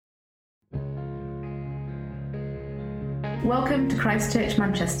Welcome to Christchurch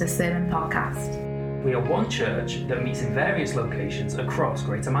Manchester Sermon Podcast. We are one church that meets in various locations across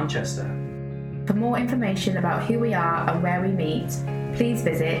Greater Manchester. For more information about who we are and where we meet, please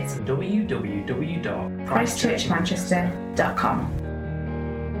visit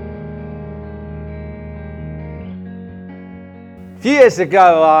www.christchurchmanchester.com. A few years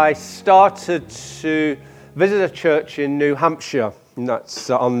ago, I started to visit a church in New Hampshire, and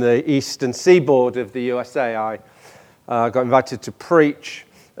that's on the eastern seaboard of the USA. I got invited to preach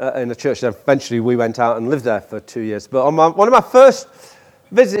in a church, and eventually we went out and lived there for 2 years. But on one of my first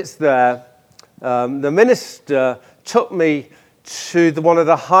visits there, the minister took me to one of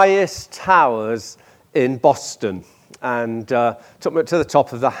the highest towers in Boston, and took me to the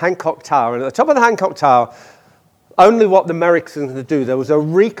top of the Hancock Tower. And at the top of the Hancock Tower, only what the Americans could do, there was a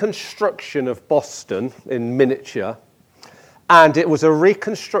reconstruction of Boston in miniature, and it was a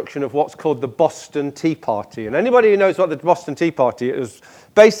reconstruction of what's called the Boston Tea Party. And anybody who knows what the Boston Tea Party is, it was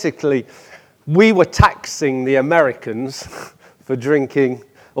basically, we were taxing the Americans for drinking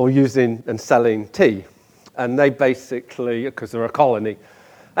or using and selling tea. And they basically, because they're a colony,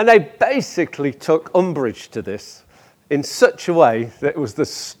 and they basically took umbrage to this in such a way that it was the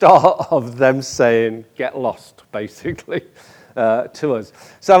start of them saying, get lost, basically, to us.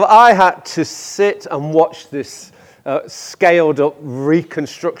 So I had to sit and watch this scaled up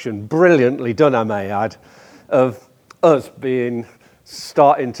reconstruction, brilliantly done, I may add, of us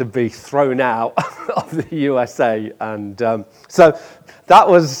starting to be thrown out of the USA. And so that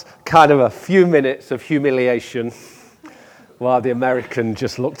was kind of a few minutes of humiliation while the American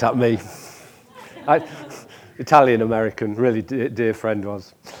just looked at me. Italian-American, really dear friend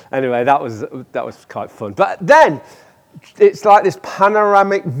was. Anyway, that was quite fun. But then, it's like this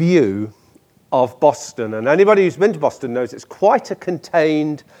panoramic view of Boston. And anybody who's been to Boston knows it's quite a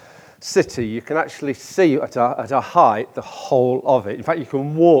contained city. You can actually see at a height the whole of it. In fact, you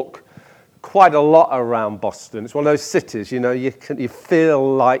can walk quite a lot around Boston. It's one of those cities, you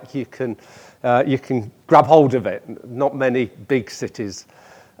feel like you can grab hold of it. Not many big cities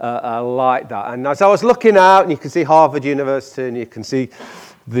like that. And as I was looking out, and you can see Harvard University, and you can see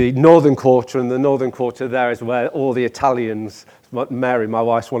the Northern Quarter, and the Northern Quarter there is where all the Italians, Mary, my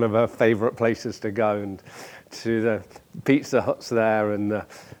wife's one of her favourite places to go, and to the Pizza Huts there, and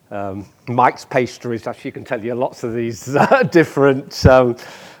Mike's Pastries. Actually, you can tell you lots of these different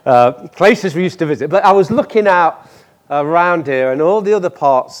places we used to visit. But I was looking out around here and all the other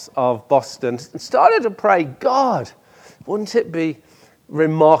parts of Boston and started to pray, God, wouldn't it be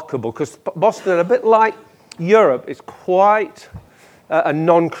remarkable? Because Boston, a bit like Europe, is quite a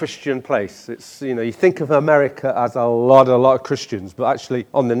non-Christian place. It's, you think of America as a lot of Christians, but actually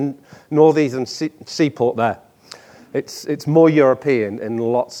on the northeastern seaport there, it's more European in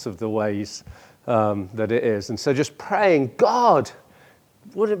lots of the ways that it is. And so just praying, God,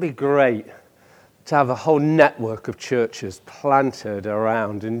 wouldn't it be great to have a whole network of churches planted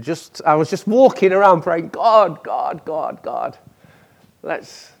around? And I was just walking around praying, God,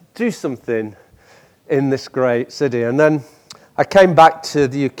 let's do something in this great city. And then I came back to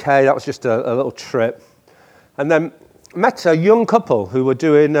the UK. That was just a little trip. And then met a young couple who were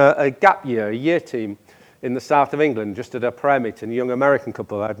doing a gap year, a year team in the south of England, just at a prayer meeting, a young American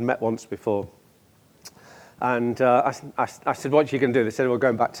couple I'd met once before. And I said, what are you going to do? They said, we're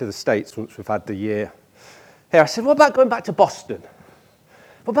going back to the States once we've had the year here. I said, what about going back to Boston?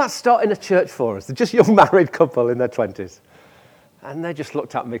 What about starting a church for us? They're just a young married couple in their 20s. And they just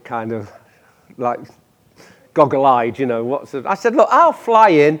looked at me kind of like goggle-eyed, I said, look, I'll fly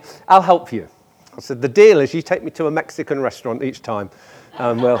in, I'll help you. I said, the deal is you take me to a Mexican restaurant each time.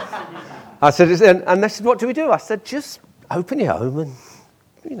 And I said, and they said, what do we do? I said, just open your home and,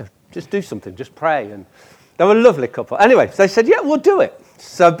 just do something, just pray. And they were a lovely couple. Anyway, so they said, yeah, we'll do it.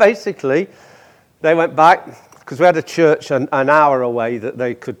 So basically, they went back, because we had a church an hour away that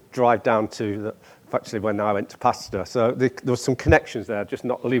they could drive down to, actually when I went to pastor. So there was some connections there, just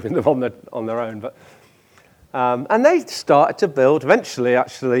not leaving them on their own. But and they started to build. Eventually,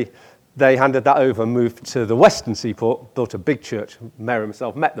 actually, they handed that over, moved to the Western Seaport, built a big church. Mary and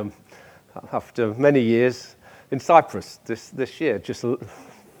myself met them after many years in Cyprus this year. Just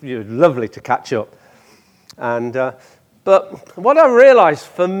lovely to catch up. And but what I realised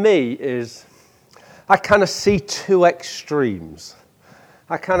for me is I kind of see two extremes.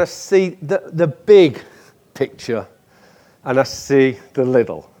 I kind of see the big picture, and I see the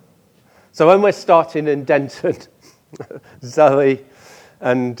little. So when we're starting in Denton, Zoe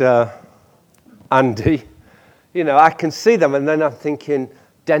and Andy, I can see them, and then I'm thinking,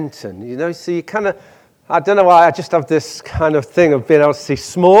 Denton, so you kind of, I don't know why, I just have this kind of thing of being able to see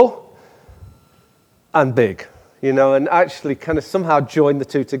small and big. and actually kind of somehow join the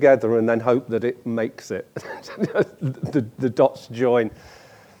two together and then hope that it makes it. the dots join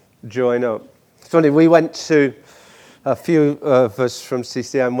up. It's funny, a few of us from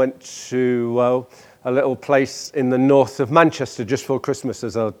CCM went to a little place in the north of Manchester just before Christmas.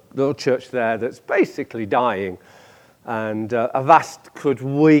 There's a little church there that's basically dying. And I've asked, could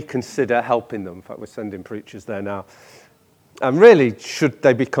we consider helping them? In fact, we're sending preachers there now. And really, should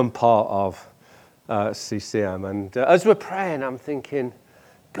they become part of CCM? And as we're praying, I'm thinking,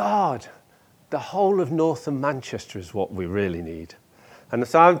 God, the whole of north of Manchester is what we really need. And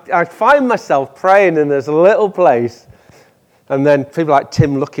so I find myself praying in this little place, and then people like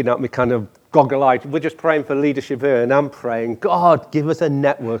Tim looking at me kind of goggle-eyed. We're just praying for leadership here, and I'm praying, God, give us a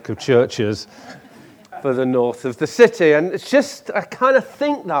network of churches for the north of the city. And it's just, I kind of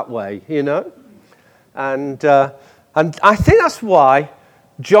think that way, And I think that's why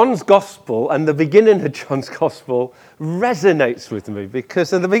John's Gospel and the beginning of John's Gospel resonates with me,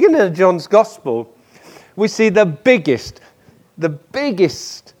 because at the beginning of John's Gospel, we see the biggest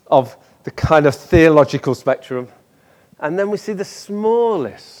of the kind of theological spectrum, and then we see the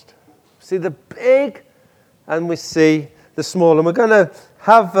smallest. We see the big, and we see the small. And we're going to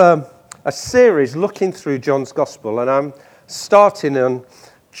have a series looking through John's Gospel, and I'm starting on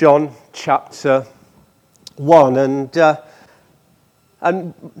John chapter 1,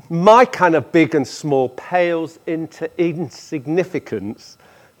 and my kind of big and small pales into insignificance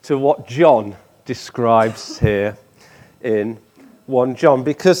to what John describes here in 1 John,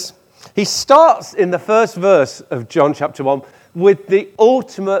 because he starts in the first verse of John chapter 1 with the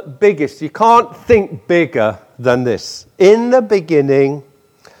ultimate biggest. You can't think bigger than this. In the beginning,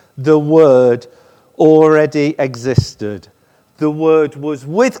 the Word already existed. The Word was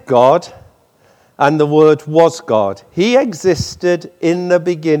with God, and the Word was God. He existed in the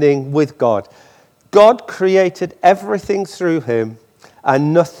beginning with God. God created everything through him,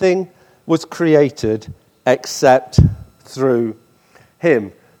 and nothing was created except through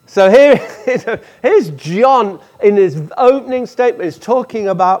him. So here's John in his opening statement. He's talking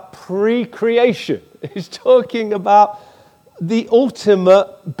about pre-creation. He's talking about the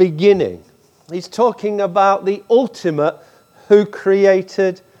ultimate beginning. He's talking about the ultimate who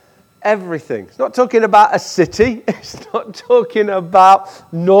created everything. It's not talking about a city. It's not talking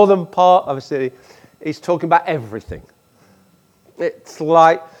about northern part of a city. He's talking about everything. It's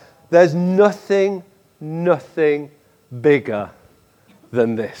like there's nothing bigger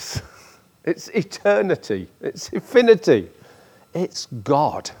than this. It's eternity. It's infinity. It's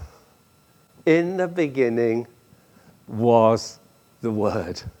God. In the beginning was the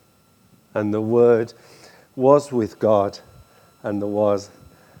Word, and the Word was with God, and was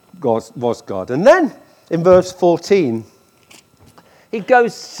God. And then in verse 14, he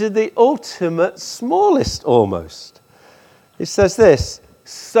goes to the ultimate smallest almost. It says this: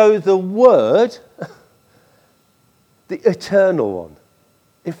 so the Word, the eternal one,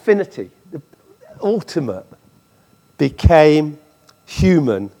 infinity, the ultimate, became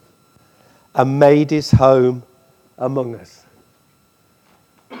human and made his home among us.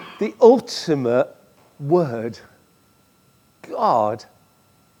 The ultimate Word, God,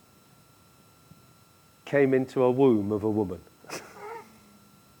 came into a womb of a woman.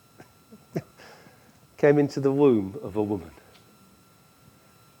 Came into the womb of a woman.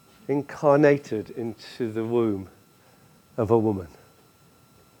 Incarnated into the womb of a woman.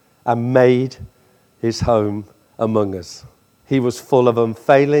 And made his home among us. He was full of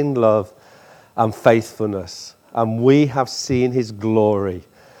unfailing love and faithfulness. And we have seen his glory,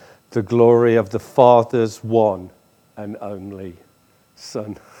 the glory of the Father's one and only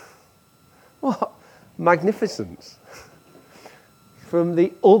Son. What magnificence. From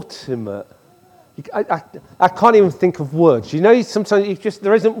the ultimate. I can't even think of words. Sometimes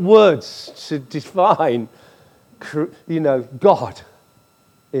there isn't words to define, God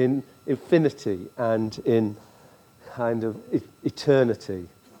in infinity and in kind of eternity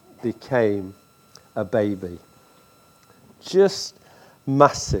became a baby. Just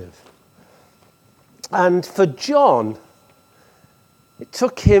massive. And for John, it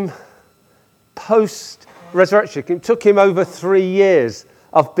took him post-resurrection, it took him over 3 years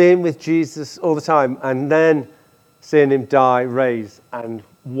of being with Jesus all the time, and then seeing him die, raise, and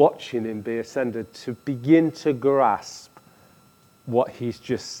watching him be ascended, to begin to grasp what he's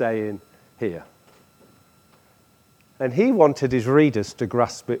just saying here. And he wanted his readers to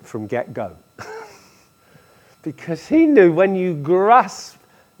grasp it from get-go. Because he knew when you grasp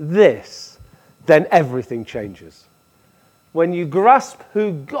this, then everything changes. When you grasp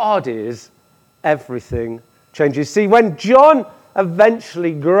who God is, everything changes. See, when John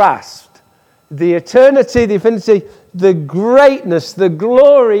eventually grasped the eternity, the infinity, the greatness, the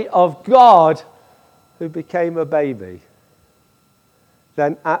glory of God who became a baby,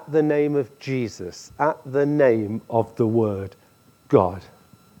 then at the name of Jesus, at the name of the word God,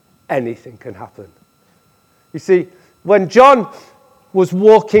 anything can happen. You see, when John was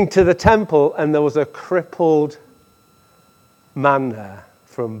walking to the temple and there was a crippled man there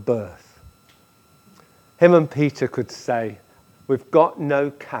from birth, him and Peter could say, we've got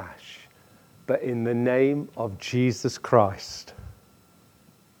no cash, but in the name of Jesus Christ,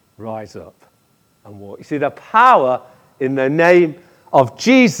 rise up and walk. You see, the power in the name of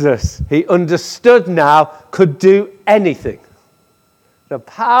Jesus, he understood now, could do anything. The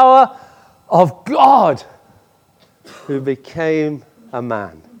power of God who became a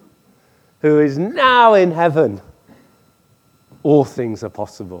man, who is now in heaven. All things are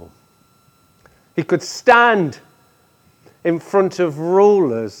possible. He could stand in front of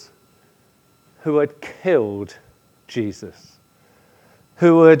rulers who had killed Jesus,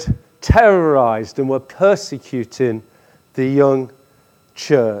 who had terrorized and were persecuting the young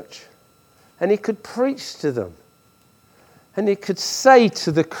church. And he could preach to them. And he could say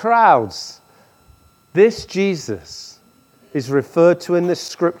to the crowds, this Jesus is referred to in the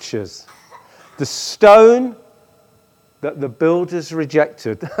scriptures. The stone that the builders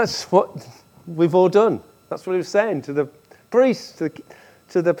rejected. That's what we've all done. That's what he was saying to the priests,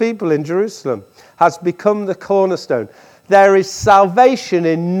 to the people in Jerusalem. Has become the cornerstone. There is salvation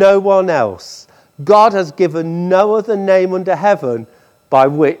in no one else. God has given no other name under heaven by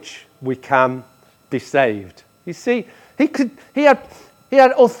which we can be saved. You see, he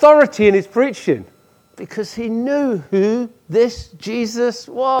had authority in his preaching because he knew who this Jesus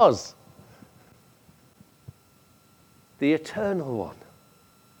was. The eternal one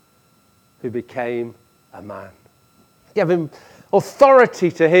who became a man. Gave him authority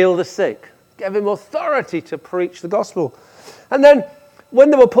to heal the sick. Gave him authority to preach the gospel. And then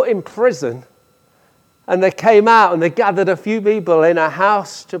when they were put in prison and they came out and they gathered a few people in a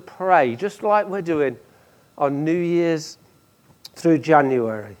house to pray, just like we're doing on New Year's through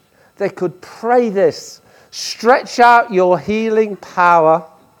January, they could pray this: stretch out your healing power.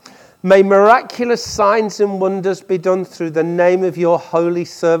 May miraculous signs and wonders be done through the name of your holy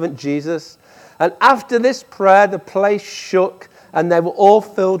servant Jesus. And after this prayer, the place shook and they were all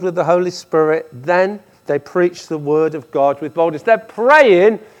filled with the Holy Spirit. Then they preached the word of God with boldness. Their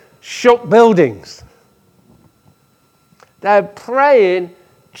praying shook buildings. Their praying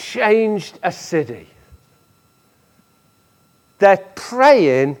changed a city. Their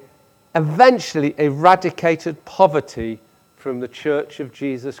praying eventually eradicated poverty from the Church of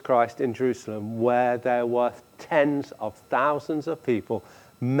Jesus Christ in Jerusalem, where there were tens of thousands of people,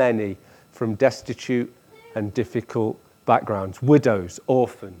 many from destitute and difficult backgrounds, widows,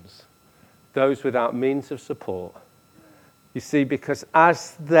 orphans, those without means of support. You see, because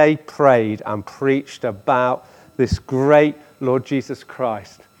as they prayed and preached about this great Lord Jesus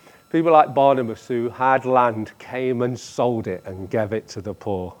Christ, people like Barnabas, who had land, came and sold it and gave it to the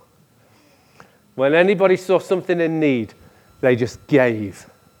poor. When anybody saw something in need, they just gave.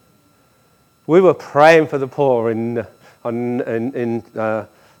 We were praying for the poor in the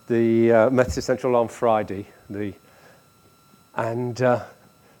Methodist Central on Friday.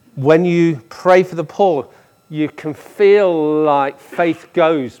 When you pray for the poor, you can feel like faith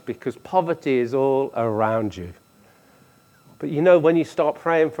goes because poverty is all around you. But you know, when you start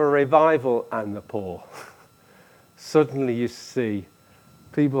praying for revival and the poor, suddenly you see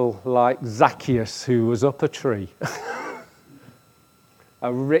people like Zacchaeus, who was up a tree,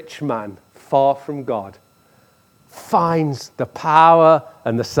 a rich man far from God, finds the power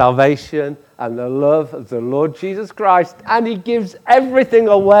and the salvation and the love of the Lord Jesus Christ, and he gives everything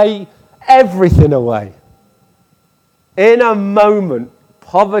away. In a moment,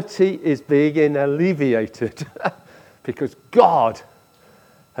 poverty is being alleviated because God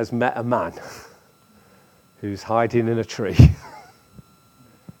has met a man who's hiding in a tree.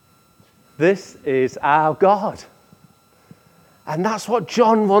 This is our God. And that's what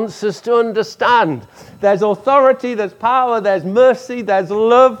John wants us to understand. There's authority, there's power, there's mercy, there's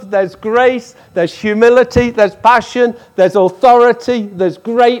love, there's grace, there's humility, there's passion, there's authority, there's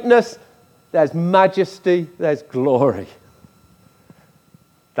greatness, there's majesty, there's glory.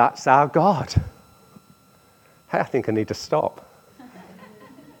 That's our God. Hey, I think I need to stop.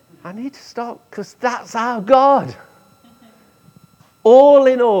 I need to stop because that's our God. All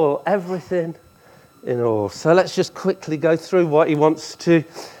in all, everything in all. So let's just quickly go through what he wants to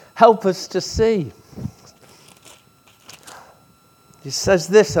help us to see. He says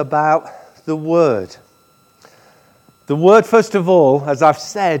this about the word. The Word, first of all, as I've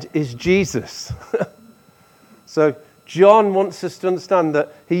said, is Jesus. So John wants us to understand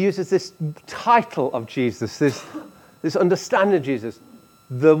that he uses this title of Jesus, this understanding of Jesus,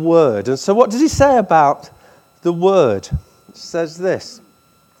 the Word. And so what does he say about the Word? It says this,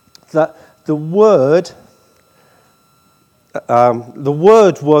 that the Word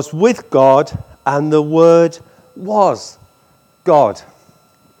was with God, and the Word was God.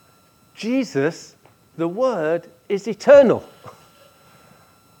 Jesus, the Word, is eternal.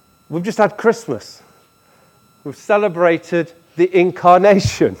 We've just had Christmas. We've celebrated the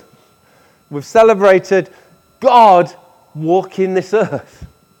incarnation. We've celebrated God walking this earth.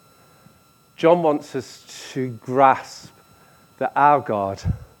 John wants us to grasp that our God,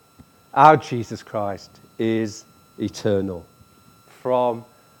 our Jesus Christ, is eternal from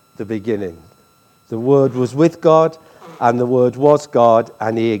the beginning. The Word was with God, and the Word was God,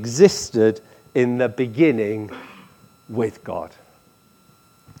 and he existed in the beginning with God.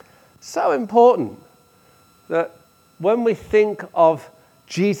 So important that when we think of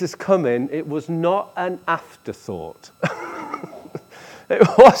Jesus coming, it was not an afterthought. It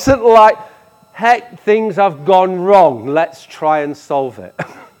wasn't like, heck, things have gone wrong, let's try and solve it.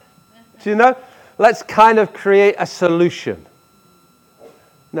 Do you know? Let's kind of create a solution.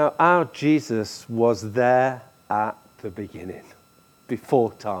 No, our Jesus was there at the beginning,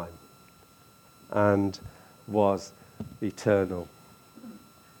 before time, and was eternal.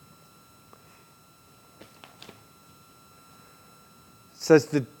 It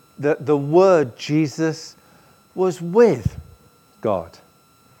says that the Word, Jesus, was with God.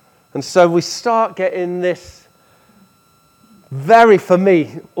 And so we start getting this very, for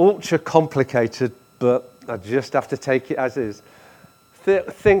me, ultra complicated, but I just have to take it as is,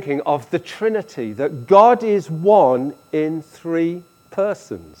 thinking of the Trinity, that God is one in three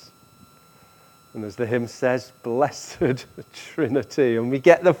persons. And as the hymn says, blessed Trinity. And we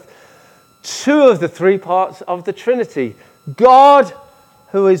get the two of the three parts of the Trinity. God,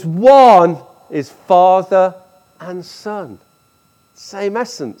 who is one, is Father and Son. Same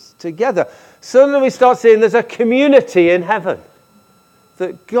essence, together. Suddenly we start seeing there's a community in heaven.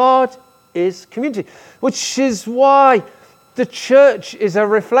 That God is community. Which is why the church is a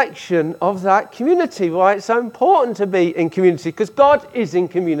reflection of that community. Why it's so important to be in community. Because God is in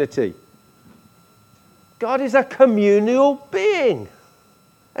community. God is a communal being.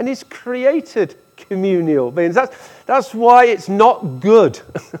 And he's created communal beings. That's why it's not good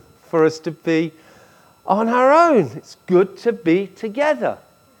for us to be on our own. It's good to be together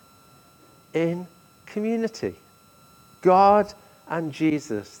in community. God and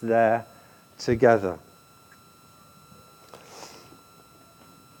Jesus there together.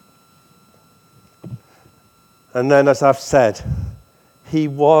 And then, as I've said, he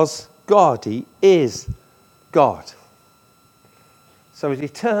was God. He is God. So he's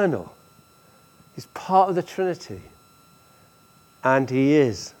eternal. He's part of the Trinity. And he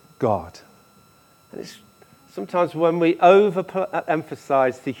is God. And it's sometimes when we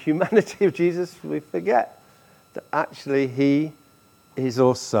overemphasize the humanity of Jesus, we forget that actually he is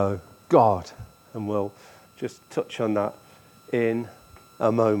also God. And we'll just touch on that in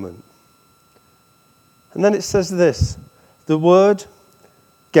a moment. And then it says this, the Word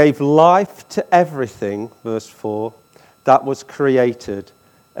gave life to everything, verse 4, that was created,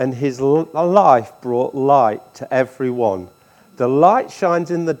 and his life brought light to everyone. The light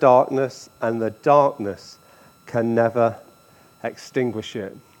shines in the darkness, and the darkness can never extinguish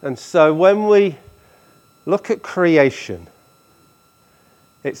it. And so when we look at creation,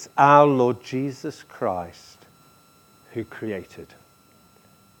 it's our Lord Jesus Christ who created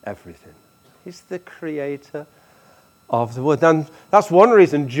everything. He's the creator of the Word. And that's one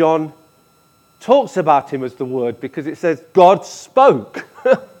reason John talks about him as the Word, because it says God spoke.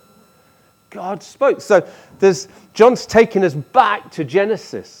 God spoke. So John's taking us back to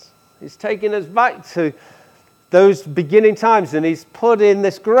Genesis. He's taking us back to those beginning times, and he's put in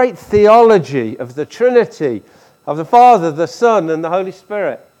this great theology of the Trinity, of the Father, the Son, and the Holy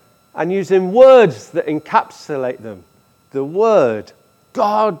Spirit, and using words that encapsulate them. The Word,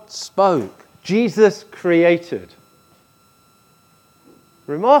 God spoke. Jesus created.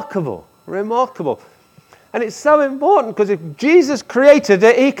 Remarkable, remarkable. And it's so important because if Jesus created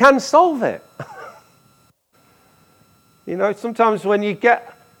it, he can solve it. You know, sometimes when you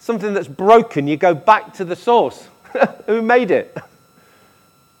get something that's broken, you go back to the source. Who made it?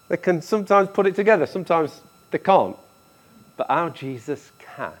 They can sometimes put it together, sometimes they can't. But our Jesus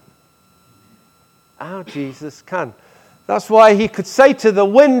can. Our Jesus can. That's why he could say to the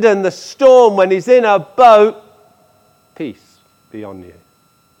wind and the storm when he's in a boat, peace be on you.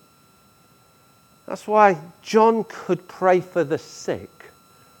 That's why John could pray for the sick,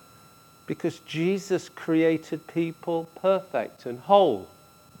 because Jesus created people perfect and whole.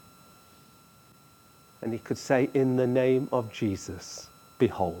 And he could say, in the name of Jesus, be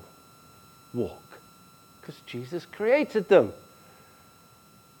whole, walk, because Jesus created them.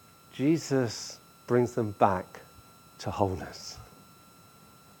 Jesus brings them back to wholeness.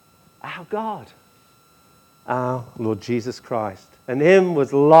 Our God, our Lord Jesus Christ. And him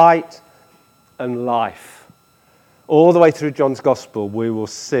was light and life. All the way through John's Gospel, we will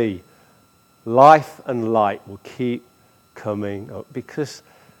see life and light will keep coming up, because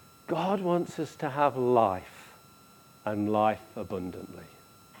God wants us to have life and life abundantly.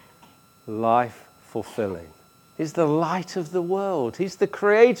 Life fulfilling. He's the light of the world. He's the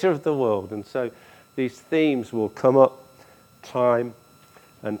creator of the world. And so these themes will come up time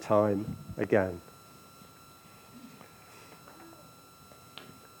and time again.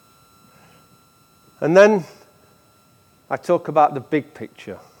 And then I talk about the big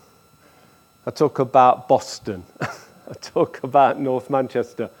picture. I talk about Boston. I talk about North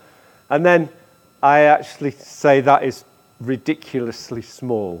Manchester. And then I actually say that is ridiculously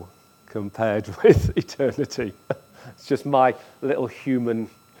small compared with eternity. It's just my little human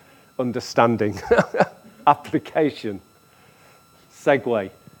understanding, application,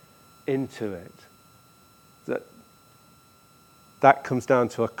 segue into it. That comes down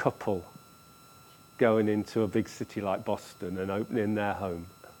to a couple going into a big city like Boston and opening their home.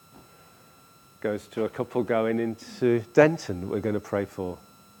 Goes to a couple going into Denton that we're going to pray for.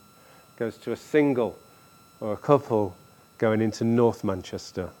 Goes to a single or a couple going into North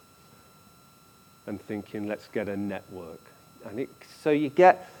Manchester and thinking, let's get a network. And so you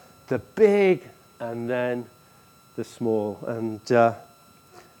get the big and then the small. And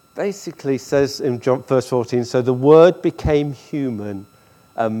basically says in John verse 14, so the Word became human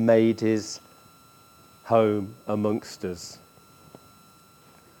and made his home amongst us.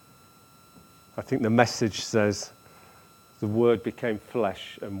 I think the Message says the Word became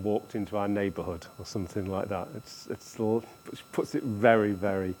flesh and walked into our neighbourhood, or something like that. It puts it very,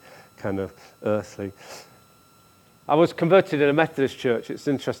 very kind of earthly. I was converted in a Methodist church. It's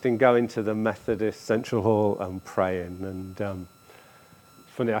interesting going to the Methodist Central Hall and praying. And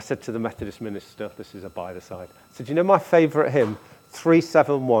funny, I said to the Methodist minister, this is a by the side, I said, you know my favourite hymn?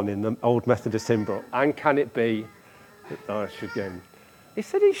 371 in the old Methodist hymn book. And can it be? I should go. He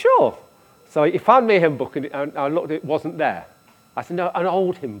said, are you sure? So he found me a hymn book, and I looked, it wasn't there. I said, no, an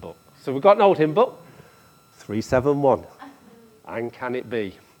old hymn book. So we've got an old hymn book, 371. And can it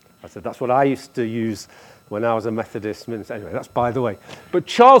be? I said, that's what I used to use when I was a Methodist minister. Anyway, that's by the way. But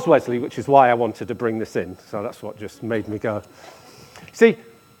Charles Wesley, which is why I wanted to bring this in, so that's what just made me go. See,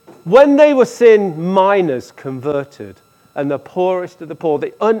 when they were seeing miners converted, and the poorest of the poor,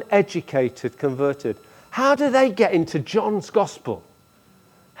 the uneducated converted, how do they get into John's Gospel?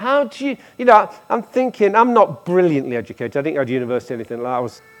 How do you, I'm thinking, I'm not brilliantly educated. I didn't go to university or anything like that. I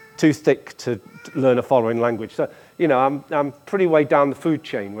was too thick to learn a foreign language. So, I'm pretty way down the food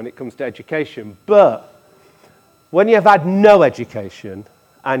chain when it comes to education. But when you've had no education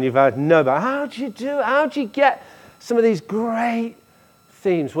and you've had how do you get some of these great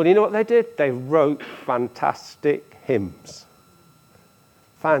themes? Well, you know what they did? They wrote fantastic hymns.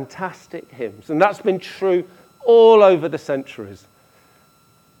 Fantastic hymns. And that's been true all over the centuries.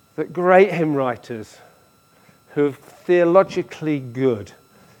 That great hymn writers who are theologically good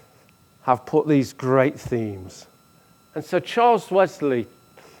have put these great themes. And so Charles Wesley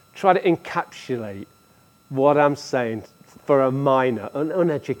tried to encapsulate what I'm saying for a miner, an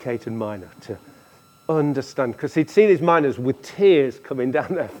uneducated miner, to understand. Because he'd seen his miners with tears coming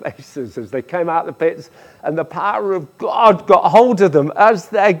down their faces as they came out of the pits, and the power of God got hold of them as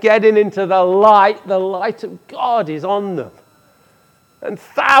they're getting into the light. The light of God is on them. And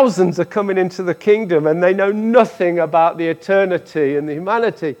thousands are coming into the kingdom, and they know nothing about the eternity and the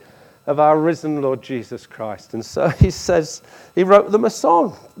humanity of our risen Lord Jesus Christ. And so he says, he wrote them a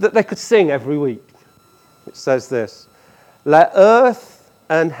song that they could sing every week. It says this: let earth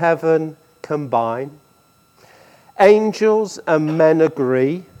and heaven combine, angels and men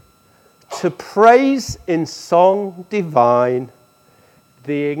agree, to praise in song divine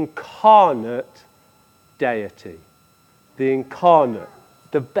the incarnate deity. The incarnate,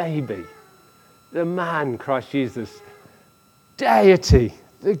 the baby, the man, Christ Jesus, deity,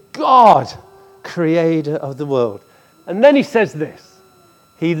 the God, creator of the world. And then he says this: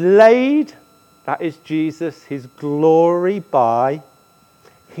 he laid, that is Jesus, his glory by,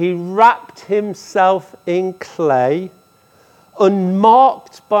 he wrapped himself in clay,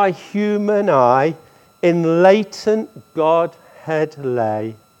 unmarked by human eye, in latent Godhead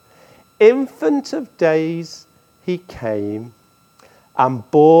lay. infant of days he came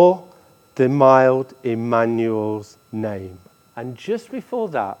and bore the mild Emmanuel's name. And just before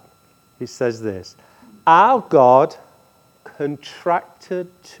that, he says this, our God contracted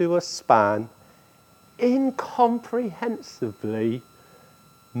to a span, incomprehensibly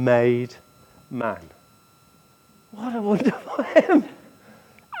made man. What a wonderful hymn.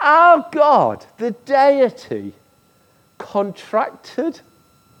 Our God, the deity, contracted.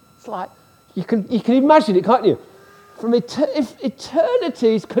 It's like, you can imagine it, can't you? From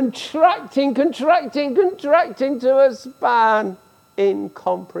eternity is contracting to a span,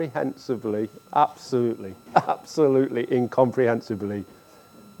 incomprehensibly, absolutely incomprehensibly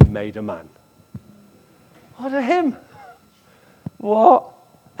made a man. What a hymn. What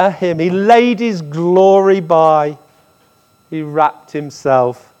a hymn. He laid his glory by. He wrapped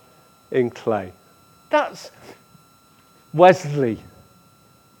himself in clay. That's Wesley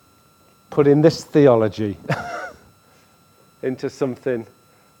putting this theology into something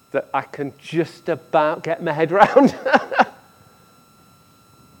that I can just about get my head around.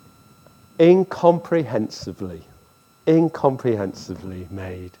 Incomprehensibly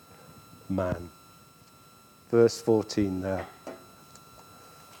made man. Verse 14 there.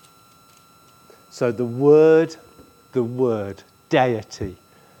 So the word, deity,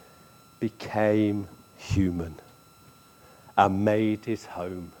 became human and made his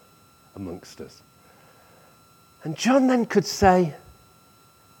home amongst us. And John then could say,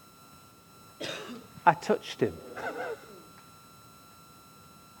 I touched him.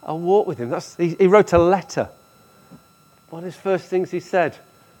 I walked with him. He wrote a letter. One of his first things he said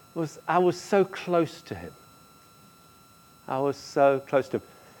was, I was so close to him. I was so close to him.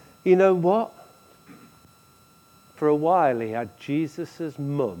 You know what? For a while he had Jesus'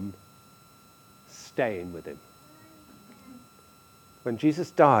 mum staying with him. When Jesus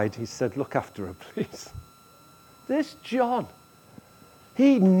died, he said, look after her, please. This John,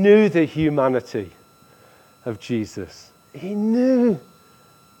 he knew the humanity of Jesus. He knew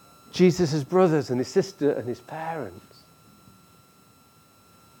Jesus' brothers and his sister and his parents.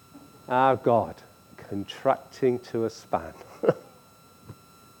 Our God, contracting to a span,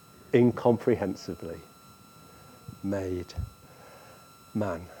 incomprehensibly made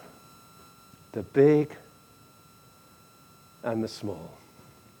man. The big and the small.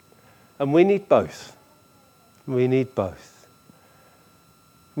 And we need both. We need both.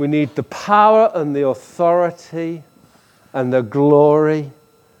 We need the power and the authority and the glory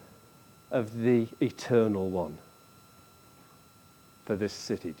of the eternal one for this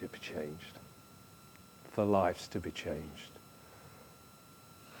city to be changed, for lives to be changed.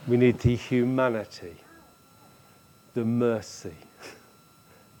 We need the humanity, the mercy,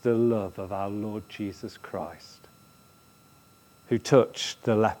 the love of our Lord Jesus Christ, who touched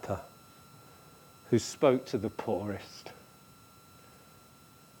the leper, who spoke to the poorest,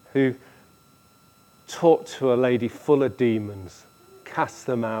 who talked to a lady full of demons, cast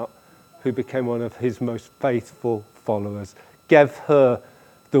them out, who became one of his most faithful followers, gave her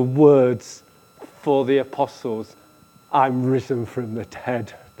the words for the apostles, I'm risen from the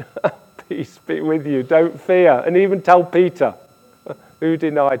dead. Peace be with you, don't fear. And even tell Peter, who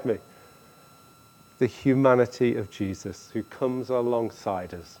denied me. The humanity of Jesus, who comes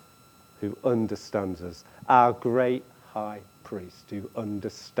alongside us, who understands us, our great high priest, who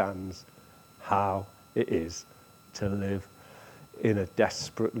understands how it is to live in a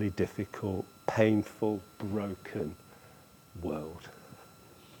desperately difficult, painful, broken world.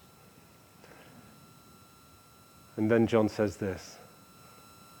 And then John says this,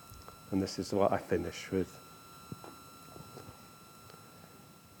 and this is what I finish with.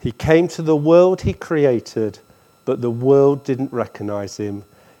 He came to the world he created, but the world didn't recognize him.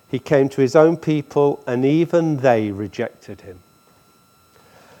 He came to his own people, and even they rejected him.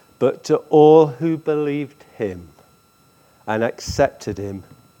 But to all who believed him and accepted him,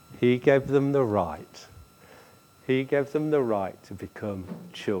 he gave them the right. He gave them the right to become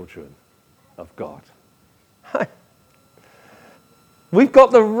children of God. We've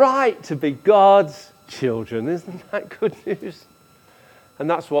got the right to be God's children. Isn't that good news? And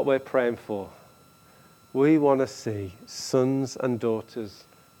that's what we're praying for. We want to see sons and daughters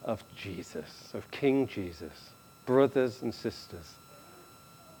of Jesus, of King Jesus, brothers and sisters,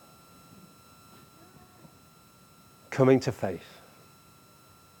 coming to faith.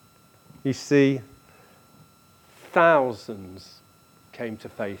 You see, thousands came to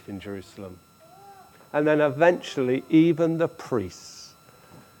faith in Jerusalem. And then eventually even the priests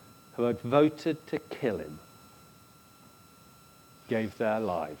who had voted to kill him gave their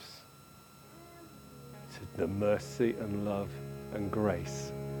lives to the mercy and love and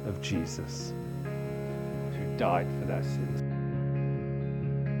grace of Jesus, who died for their sins.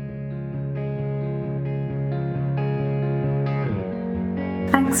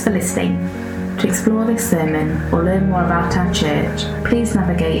 Thanks for listening. To explore this sermon or learn more about our church, please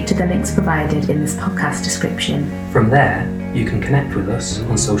navigate to the links provided in this podcast description. From there, you can connect with us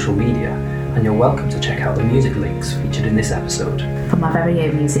on social media, and you're welcome to check out the music links featured in this episode from our very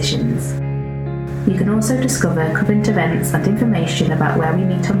own musicians. You can also discover current events and information about where we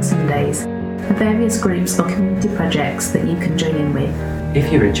meet on Sundays and various groups or community projects that you can join in with.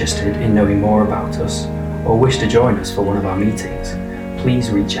 If you're interested in knowing more about us or wish to join us for one of our meetings, please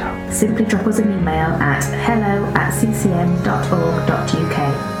reach out. Simply drop us an email at hello@ccm.org.uk.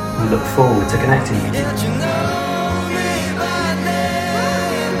 We look forward to connecting with you.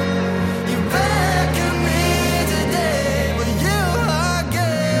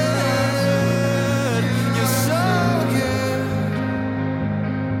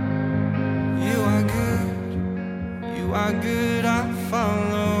 You are good, I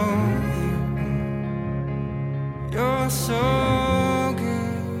follow you. You're so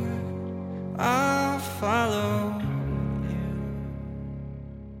good, I follow.